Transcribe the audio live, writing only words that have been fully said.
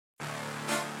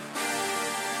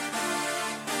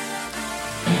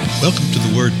Welcome to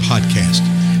the Word Podcast.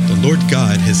 The Lord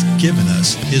God has given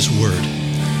us His Word.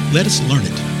 Let us learn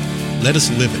it. Let us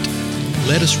live it.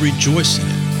 Let us rejoice in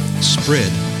it.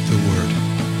 Spread the Word.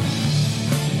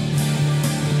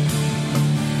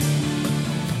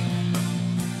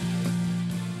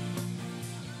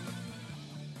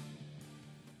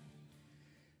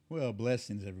 Well,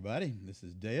 blessings, everybody. This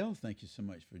is Dale. Thank you so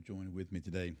much for joining with me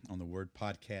today on the Word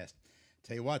Podcast.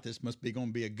 Tell you what, this must be going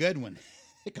to be a good one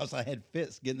because I had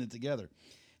fits getting it together.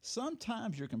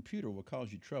 Sometimes your computer will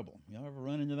cause you trouble. Y'all ever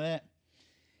run into that?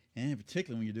 And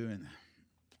particularly when you're doing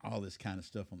all this kind of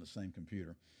stuff on the same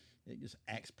computer. It just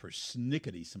acts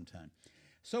persnickety sometimes.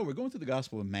 So we're going through the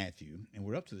Gospel of Matthew, and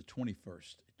we're up to the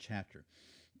 21st chapter.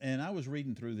 And I was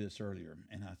reading through this earlier,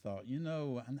 and I thought,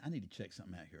 I need to check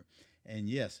something out here. And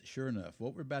yes, sure enough,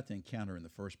 what we're about to encounter in the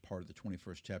first part of the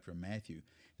 21st chapter of Matthew,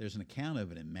 there's an account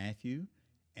of it in Matthew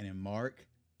and in Mark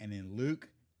and in Luke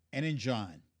and in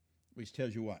John, which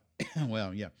tells you what?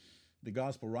 Well, yeah, the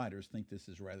gospel writers think this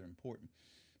is rather important.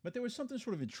 But there was something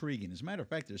sort of intriguing. As a matter of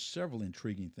fact, there's several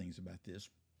intriguing things about this.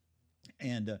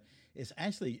 And it's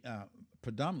actually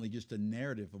predominantly just a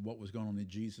narrative of what was going on in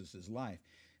Jesus' life.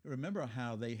 Remember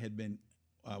how they had been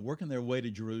working their way to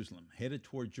Jerusalem, headed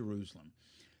toward Jerusalem.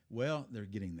 Well, they're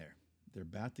getting there. They're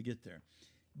about to get there.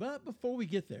 But before we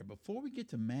get there, before we get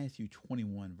to Matthew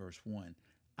 21, verse 1,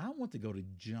 I want to go to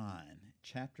John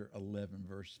chapter 11,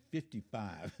 verse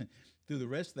 55, through the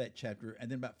rest of that chapter, and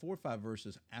then about 4 or 5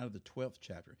 verses out of the 12th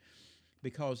chapter,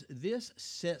 because this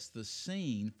sets the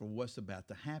scene for what's about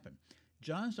to happen.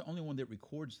 John's the only one that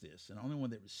records this and the only one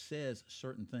that says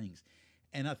certain things.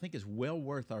 And I think it's well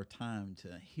worth our time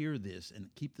to hear this and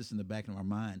keep this in the back of our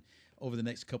mind over the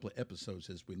next couple of episodes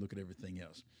as we look at everything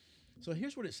else. So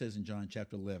here's what it says in John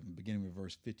chapter 11, beginning with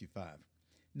verse 55.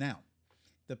 Now,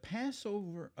 the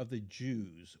Passover of the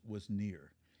Jews was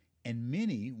near, and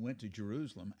many went to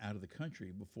Jerusalem out of the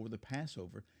country before the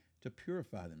Passover to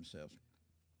purify themselves.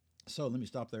 So let me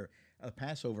stop there.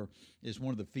 Passover is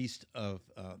one of the feasts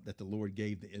that the Lord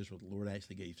gave to Israel. The Lord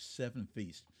actually gave 7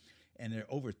 feasts, and they're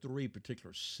over 3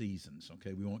 particular seasons.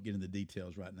 Okay, we won't get into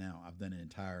details right now. I've done an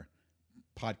entire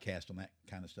podcast on that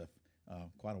kind of stuff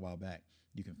quite a while back.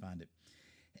 You can find it.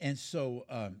 And so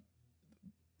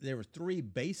there were 3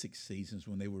 basic seasons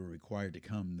when they were required to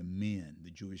come, the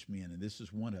Jewish men, and this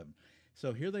is one of them.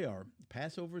 So here they are.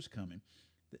 Passover is coming.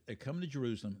 They're coming to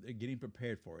Jerusalem. They're getting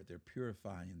prepared for it. They're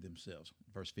purifying themselves.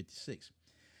 Verse 56.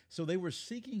 So they were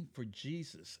seeking for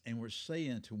Jesus and were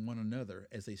saying to one another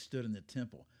as they stood in the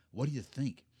temple, "What do you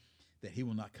think? That he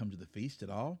will not come to the feast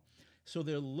at all?" So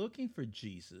they're looking for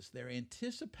Jesus. They're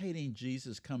anticipating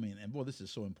Jesus coming. And boy, this is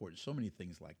so important. So many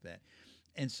things like that.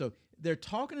 And so they're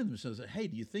talking to themselves, hey,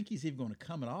 do you think he's even going to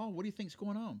come at all? What do you think's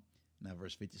going on? Now,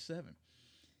 verse 57.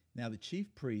 Now the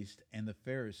chief priest and the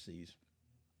Pharisees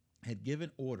had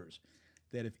given orders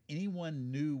that if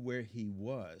anyone knew where he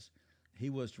was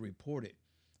to report it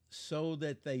so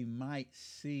that they might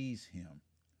seize him.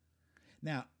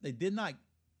 Now, they did not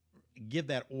give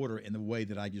that order in the way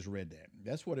that I just read that.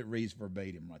 That's what it reads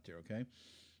verbatim right there, okay?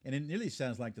 And it nearly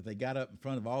sounds like that they got up in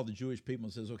front of all the Jewish people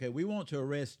and says, okay, we want to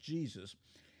arrest Jesus.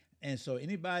 And so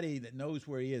anybody that knows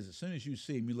where he is, as soon as you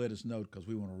see him, you let us know because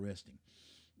we want to arrest him.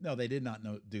 No, they did not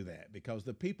do that because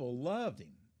the people loved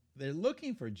him. They're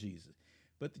looking for Jesus.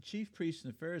 But the chief priests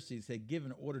and the Pharisees had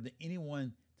given order to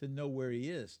anyone to know where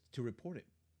he is to report it.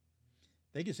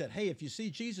 They just said, hey, if you see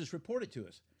Jesus, report it to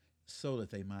us so that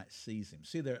they might seize him.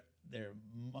 See, their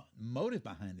motive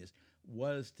behind this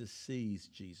was to seize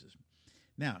Jesus.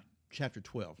 Now, chapter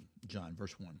 12, John,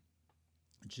 verse 1.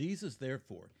 Jesus,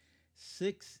 therefore,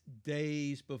 6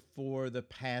 days before the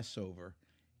Passover,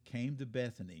 came to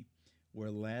Bethany,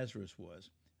 where Lazarus was,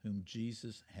 whom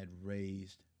Jesus had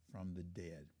raised from the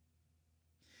dead.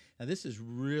 Now, this is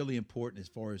really important as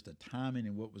far as the timing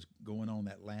and what was going on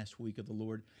that last week of the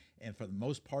Lord. And for the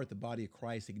most part, the body of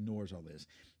Christ ignores all this.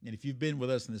 And if you've been with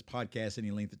us in this podcast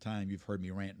any length of time, you've heard me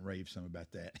rant and rave some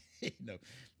about that,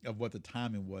 of what the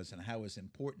timing was and how it's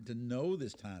important to know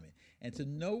this timing and to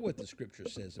know what the Scripture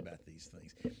says about these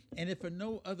things. And if for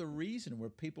no other reason where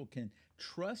people can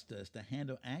trust us to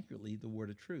handle accurately the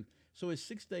word of truth. So it's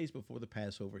 6 days before the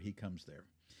Passover, he comes there.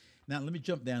 Now, let me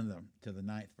jump down to the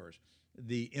 9th verse.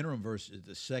 The interim verse,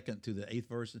 the 2nd to the 8th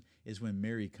verse, is when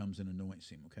Mary comes and anoints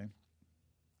him, okay?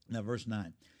 Now, verse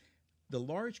 9. The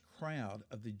large crowd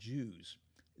of the Jews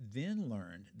then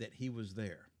learned that he was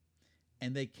there,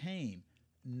 and they came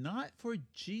not for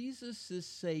Jesus'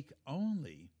 sake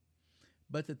only,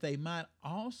 but that they might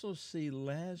also see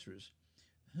Lazarus,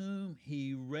 whom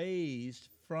he raised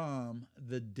from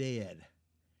the dead.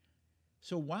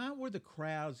 So why were the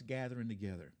crowds gathering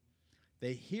together?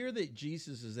 They hear that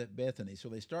Jesus is at Bethany, so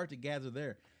they start to gather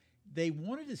there. They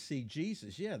wanted to see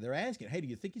Jesus. Yeah, they're asking, hey, do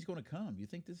you think he's going to come? Do you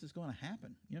think this is going to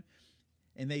happen?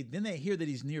 And then they hear that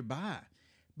he's nearby.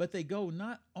 But they go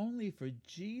not only for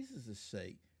Jesus'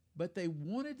 sake, but they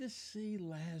wanted to see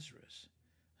Lazarus,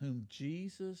 whom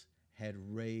Jesus had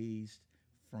raised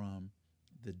from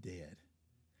the dead.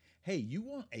 Hey, you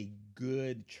want a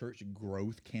good church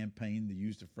growth campaign to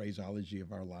use the phraseology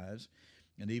of our lives?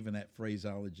 And even that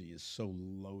phraseology is so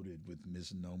loaded with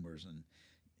misnomers and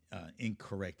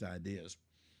incorrect ideas.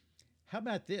 How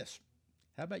about this?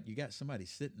 How about you got somebody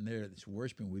sitting there that's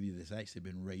worshiping with you that's actually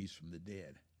been raised from the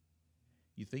dead?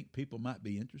 You think people might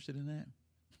be interested in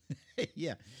that?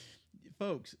 Yeah.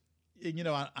 Folks,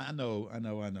 I know,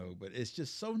 but it's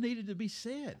just so needed to be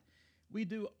said. We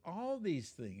do all these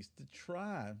things to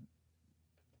try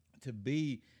to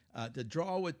be, to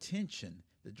draw attention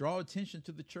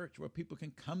to the church where people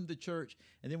can come to church.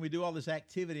 And then we do all this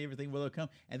activity, everything will come.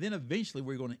 And then eventually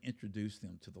we're going to introduce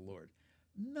them to the Lord.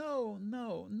 No.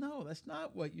 That's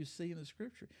not what you see in the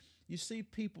scripture. You see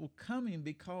people coming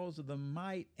because of the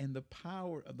might and the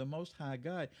power of the Most High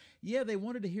God. Yeah, they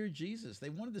wanted to hear Jesus. They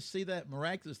wanted to see that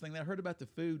miraculous thing. They heard about the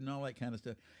food and all that kind of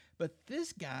stuff. But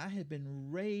this guy had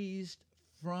been raised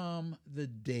from the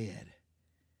dead.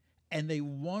 And they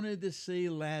wanted to see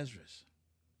Lazarus.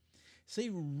 See,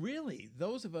 really,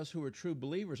 those of us who are true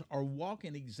believers are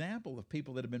walking example of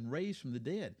people that have been raised from the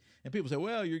dead. And people say,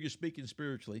 well, you're just speaking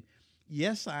spiritually.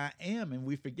 Yes, I am. And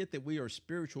we forget that we are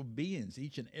spiritual beings,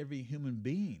 each and every human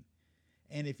being.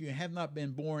 And if you have not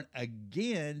been born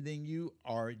again, then you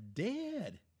are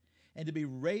dead. And to be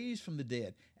raised from the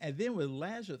dead. And then with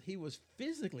Lazarus, he was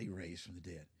physically raised from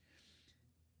the dead.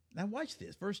 Now watch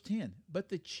this, verse 10. But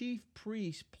the chief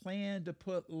priests planned to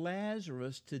put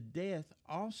Lazarus to death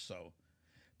also,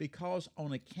 because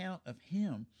on account of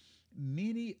him,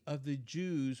 many of the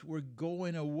Jews were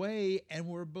going away and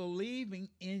were believing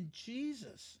in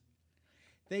Jesus.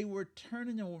 They were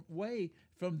turning away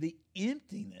from the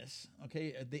emptiness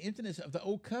of the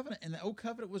old covenant. And the old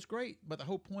covenant was great, but the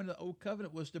whole point of the old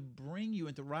covenant was to bring you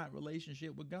into right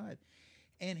relationship with God.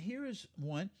 And here is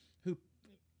one who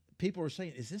people are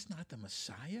saying, is this not the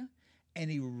Messiah?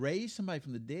 And he raised somebody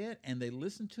from the dead, and they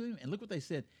listened to him. And look what they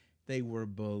said. They were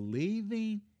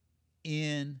believing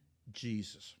in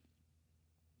Jesus.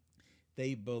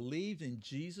 They believed in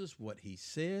Jesus, what he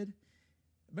said.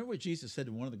 Remember what Jesus said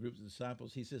to one of the groups of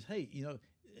disciples? He says, hey,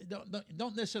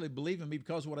 don't necessarily believe in me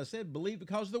because of what I said. Believe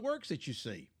because of the works that you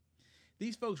see.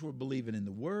 These folks were believing in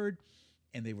the word,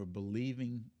 and they were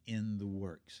believing in the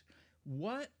works.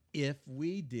 What if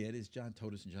we did, as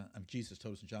Jesus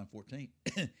told us in John 14,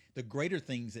 the greater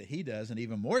things that he does, and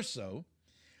even more so,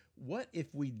 what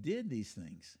if we did these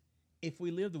things? If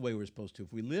we live the way we're supposed to,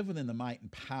 if we live within the might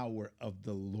and power of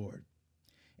the Lord,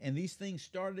 and these things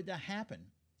started to happen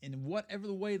in whatever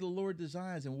the way the Lord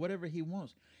designs and whatever he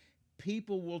wants,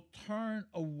 people will turn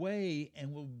away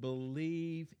and will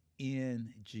believe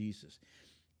in Jesus.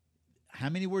 How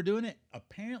many were doing it?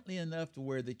 Apparently enough to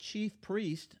where the chief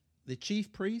priests,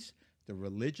 the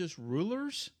religious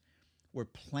rulers, were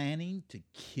planning to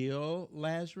kill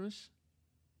Lazarus.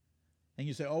 And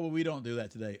you say, oh, well, we don't do that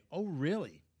today. Oh,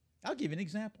 really? I'll give you an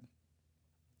example.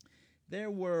 There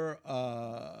were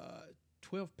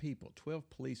 12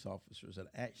 police officers that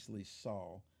actually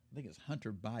saw, I think it's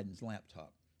Hunter Biden's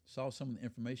laptop, saw some of the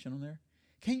information on there.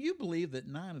 Can you believe that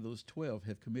 9 of those 12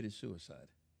 have committed suicide?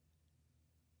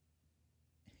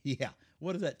 Yeah.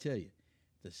 What does that tell you?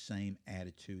 The same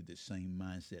attitude, the same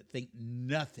mindset. Think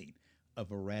nothing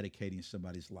of eradicating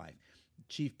somebody's life.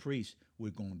 Chief priests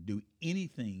were going to do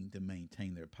anything to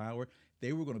maintain their power.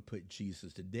 They were going to put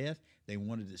Jesus to death. They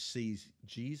wanted to seize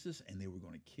Jesus, and they were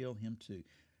going to kill him too.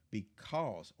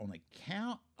 Because on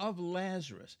account of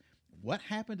Lazarus, what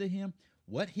happened to him,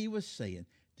 what he was saying,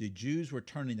 the Jews were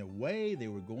turning away. They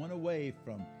were going away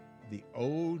from the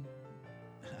old,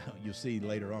 you'll see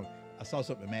later on. I saw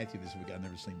something in Matthew this week I've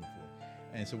never seen before.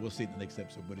 And so we'll see it in the next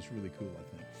episode, but it's really cool,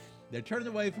 I think. They're turning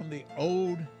away from the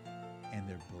old, and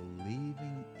they're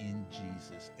believing in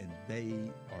Jesus, and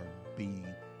they are being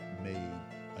made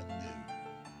anew.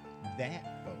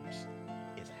 That, folks,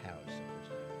 is how it's supposed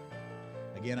to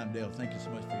be. Again, I'm Dale. Thank you so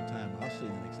much for your time. I'll see you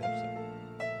in the next episode.